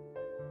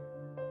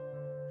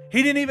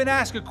 He didn't even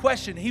ask a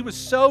question. He was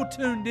so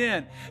tuned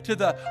in to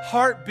the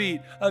heartbeat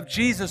of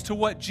Jesus, to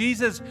what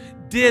Jesus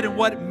did and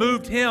what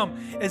moved him,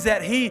 is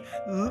that he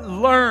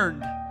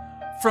learned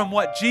from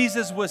what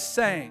Jesus was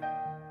saying.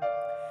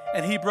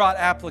 And he brought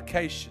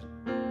application.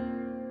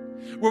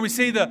 Where we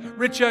see the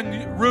rich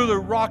young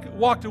ruler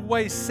walked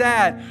away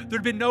sad.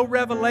 There'd been no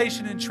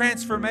revelation and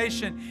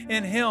transformation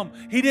in him.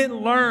 He didn't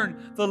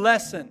learn the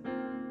lesson.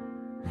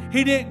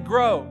 He didn't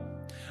grow.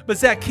 But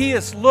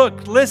Zacchaeus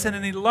looked, listened,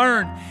 and he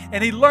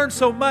learned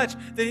so much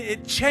that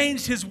it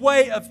changed his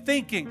way of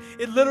thinking.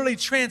 It literally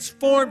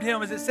transformed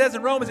him. As it says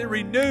in Romans, it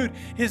renewed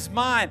his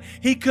mind.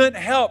 He couldn't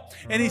help.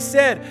 And he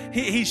said,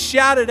 he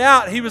shouted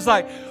out, he was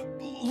like,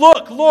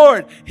 look,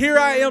 Lord, here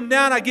I am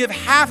now, and I give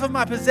half of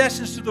my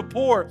possessions to the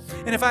poor.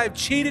 And if I have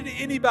cheated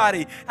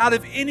anybody out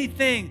of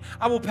anything,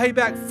 I will pay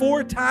back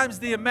 4 times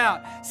the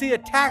amount. See, a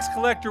tax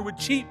collector would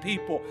cheat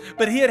people,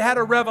 but he had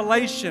a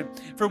revelation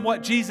from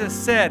what Jesus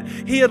said.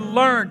 He had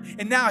learned,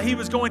 and now he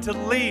was going to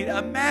lead.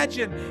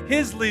 Imagine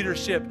his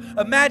leadership.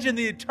 Imagine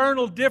the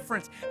eternal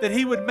difference that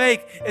he would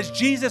make as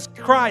Jesus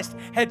Christ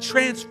had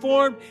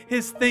transformed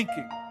his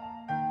thinking.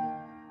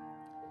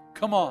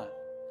 Come on.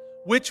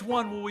 Which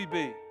one will we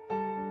be?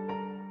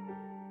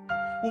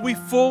 Will we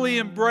fully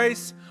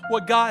embrace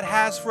what God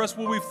has for us?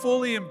 Will we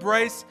fully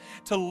embrace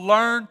to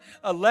learn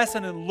a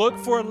lesson and look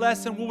for a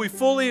lesson? Will we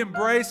fully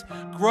embrace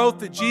growth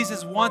that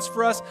Jesus wants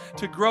for us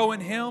to grow in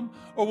Him?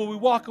 Or will we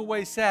walk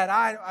away sad?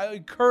 I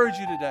encourage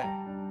you today,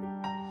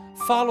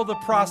 follow the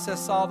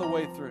process all the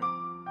way through.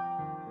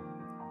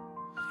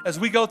 As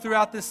we go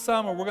throughout this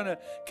summer, we're going to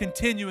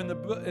continue in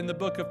the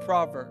book of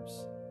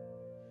Proverbs.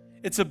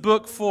 It's a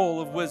book full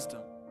of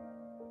wisdom.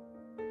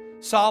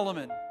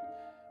 Solomon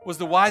was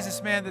the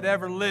wisest man that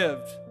ever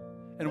lived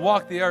and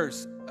walked the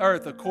earth,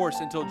 of course,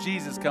 until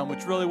Jesus came,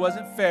 which really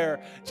wasn't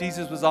fair.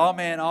 Jesus was all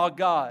man, all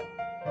God.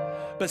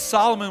 But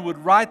Solomon would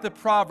write the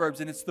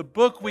Proverbs, and it's the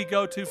book we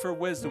go to for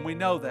wisdom. We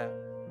know that.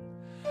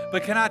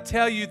 But can I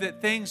tell you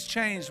that things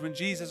changed when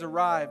Jesus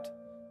arrived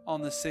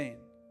on the scene?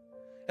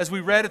 As we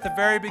read at the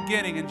very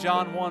beginning in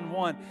John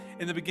 1:1,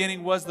 in the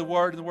beginning was the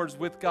Word, and the Word was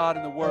with God,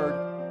 and the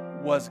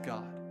Word was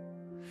God.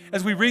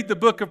 As we read the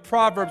book of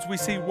Proverbs, we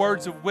see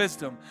words of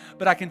wisdom.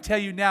 But I can tell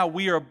you now,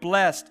 we are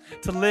blessed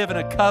to live in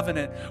a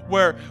covenant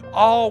where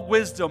all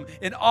wisdom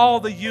in all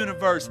the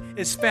universe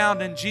is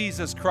found in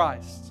Jesus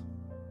Christ.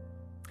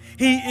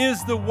 He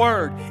is the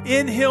Word.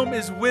 In Him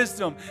is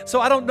wisdom.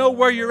 So I don't know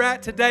where you're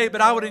at today, but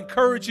I would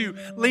encourage you,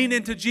 lean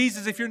into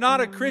Jesus. If you're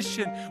not a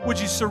Christian, would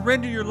you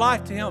surrender your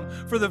life to Him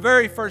for the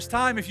very first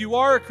time? If you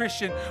are a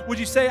Christian, would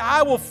you say,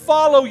 I will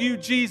follow you,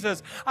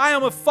 Jesus. I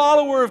am a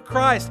follower of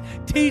Christ.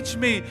 Teach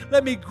me.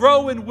 Let me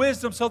grow in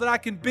wisdom so that I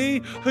can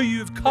be who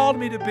you've called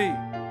me to be.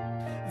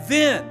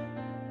 Then,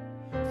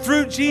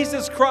 through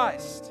Jesus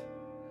Christ,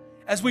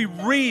 as we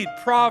read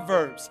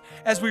Proverbs,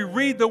 as we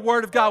read the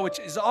Word of God, which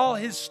is all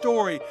His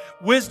story,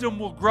 wisdom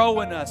will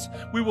grow in us.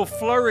 We will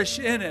flourish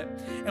in it,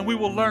 and we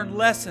will learn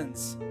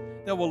lessons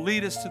that will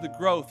lead us to the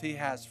growth He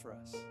has for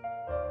us.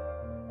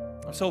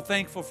 I'm so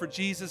thankful for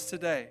Jesus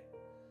today,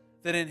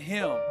 that in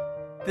Him,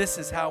 this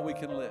is how we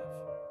can live.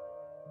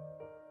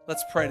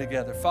 Let's pray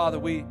together. Father,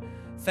 we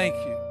thank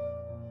you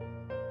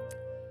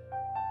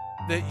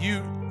that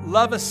you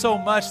love us so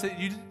much that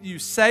you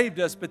saved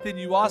us, but then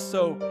you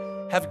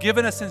also have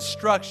given us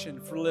instruction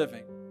for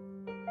living.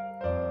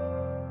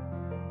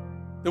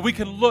 That we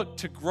can look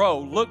to grow,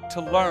 look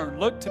to learn,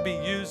 look to be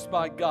used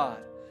by God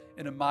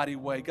in a mighty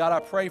way. God,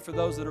 I pray for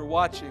those that are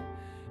watching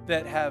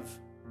that have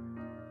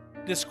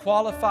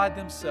disqualified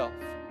themselves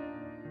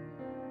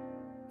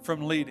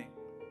from leading.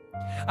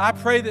 I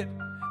pray that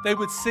they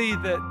would see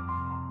that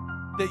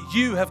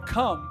you have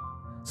come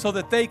so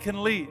that they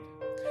can lead.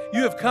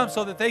 You have come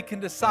so that they can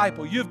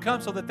disciple. You have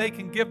come so that they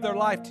can give their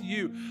life to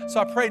you. So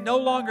I pray no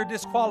longer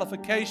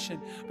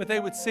disqualification, but they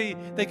would see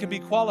they can be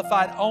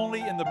qualified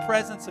only in the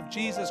presence of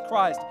Jesus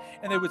Christ,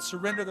 and they would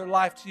surrender their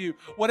life to you.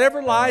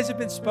 Whatever lies have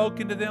been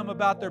spoken to them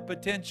about their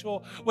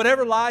potential,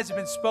 whatever lies have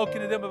been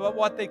spoken to them about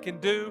what they can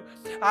do,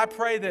 I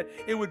pray that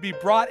it would be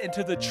brought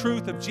into the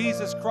truth of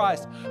Jesus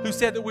Christ, who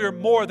said that we are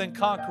more than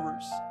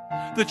conquerors.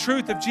 The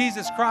truth of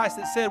Jesus Christ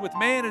that said with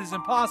man it is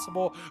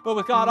impossible, but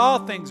with God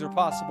all things are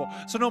possible.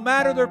 So no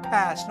matter their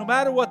past, no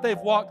matter what they've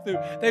walked through,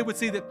 they would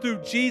see that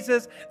through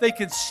Jesus they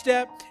can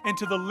step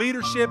into the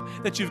leadership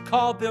that you've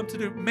called them to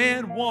do.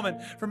 Man, woman,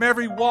 from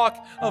every walk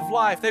of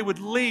life, they would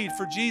lead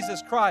for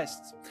Jesus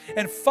Christ.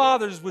 And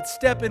fathers would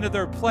step into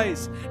their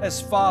place as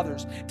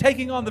fathers,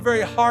 taking on the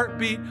very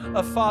heartbeat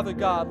of Father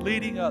God,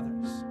 leading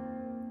others.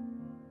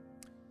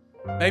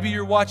 Maybe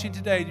you're watching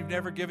today and you've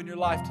never given your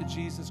life to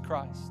Jesus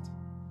Christ.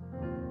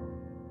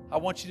 I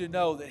want you to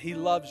know that He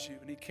loves you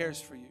and He cares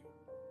for you.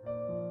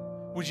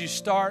 Would you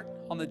start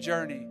on the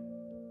journey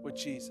with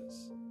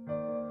Jesus?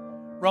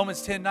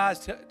 Romans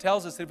 10:9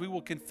 tells us that we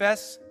will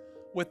confess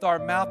with our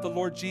mouth the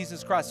Lord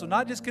Jesus Christ. So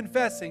not just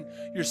confessing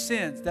your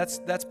sins,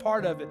 that's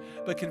part of it,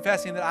 but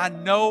confessing that I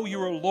know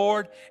you are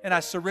Lord and I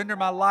surrender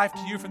my life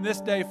to you from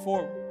this day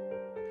forward.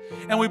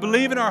 And we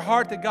believe in our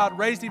heart that God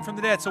raised Him from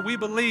the dead. So we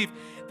believe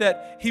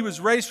that He was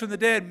raised from the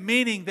dead,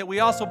 meaning that we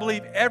also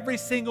believe every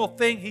single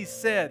thing He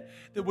said,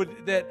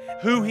 that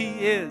who He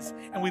is,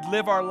 and we'd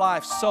live our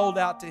life sold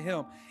out to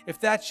Him. If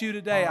that's you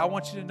today, I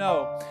want you to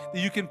know that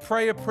you can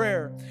pray a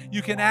prayer.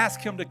 You can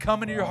ask Him to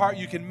come into your heart.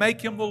 You can make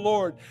Him the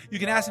Lord. You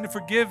can ask Him to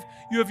forgive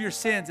you of your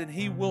sins, and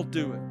He will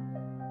do it.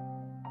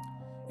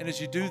 And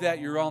as you do that,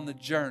 you're on the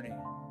journey.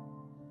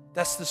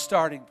 That's the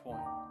starting point.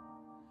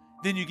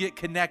 Then you get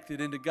connected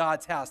into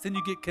God's house. Then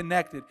you get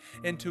connected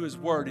into His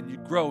Word, and you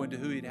grow into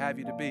who He'd have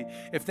you to be.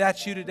 If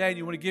that's you today and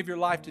you want to give your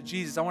life to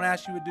Jesus, I want to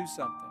ask you to do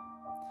something.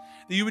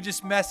 That you would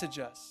just message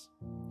us.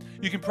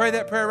 You can pray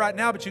that prayer right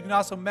now, but you can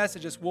also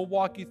message us. We'll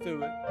walk you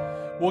through it.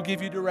 We'll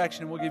give you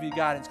direction. We'll give you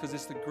guidance, because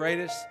it's the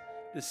greatest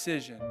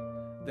decision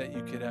that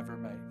you could ever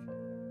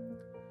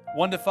make.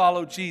 One, to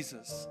follow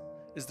Jesus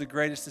is the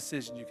greatest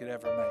decision you could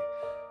ever make.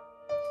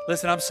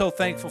 Listen, I'm so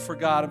thankful for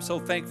God. I'm so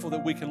thankful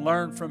that we can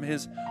learn from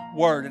His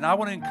Word. And I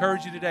want to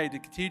encourage you today to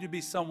continue to be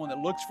someone that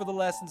looks for the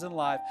lessons in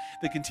life,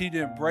 that continue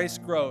to embrace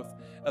growth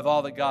of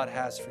all that God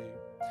has for you.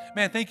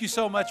 Man, thank you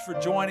so much for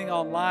joining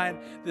online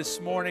this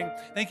morning.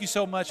 Thank you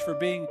so much for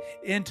being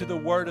into the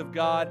Word of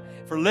God,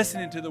 for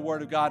listening to the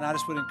Word of God. And I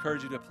just would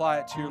encourage you to apply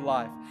it to your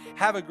life.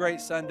 Have a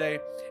great Sunday,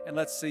 and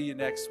let's see you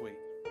next week.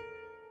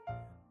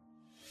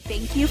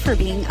 Thank you for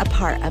being a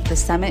part of the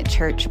Summit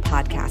Church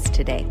podcast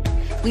today.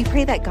 We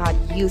pray that God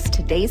used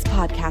today's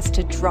podcast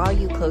to draw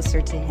you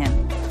closer to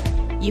Him.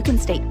 You can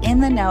stay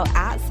in the know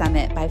at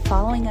Summit by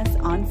following us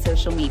on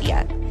social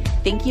media.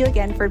 Thank you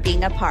again for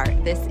being a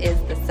part. This is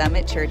the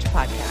Summit Church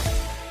podcast.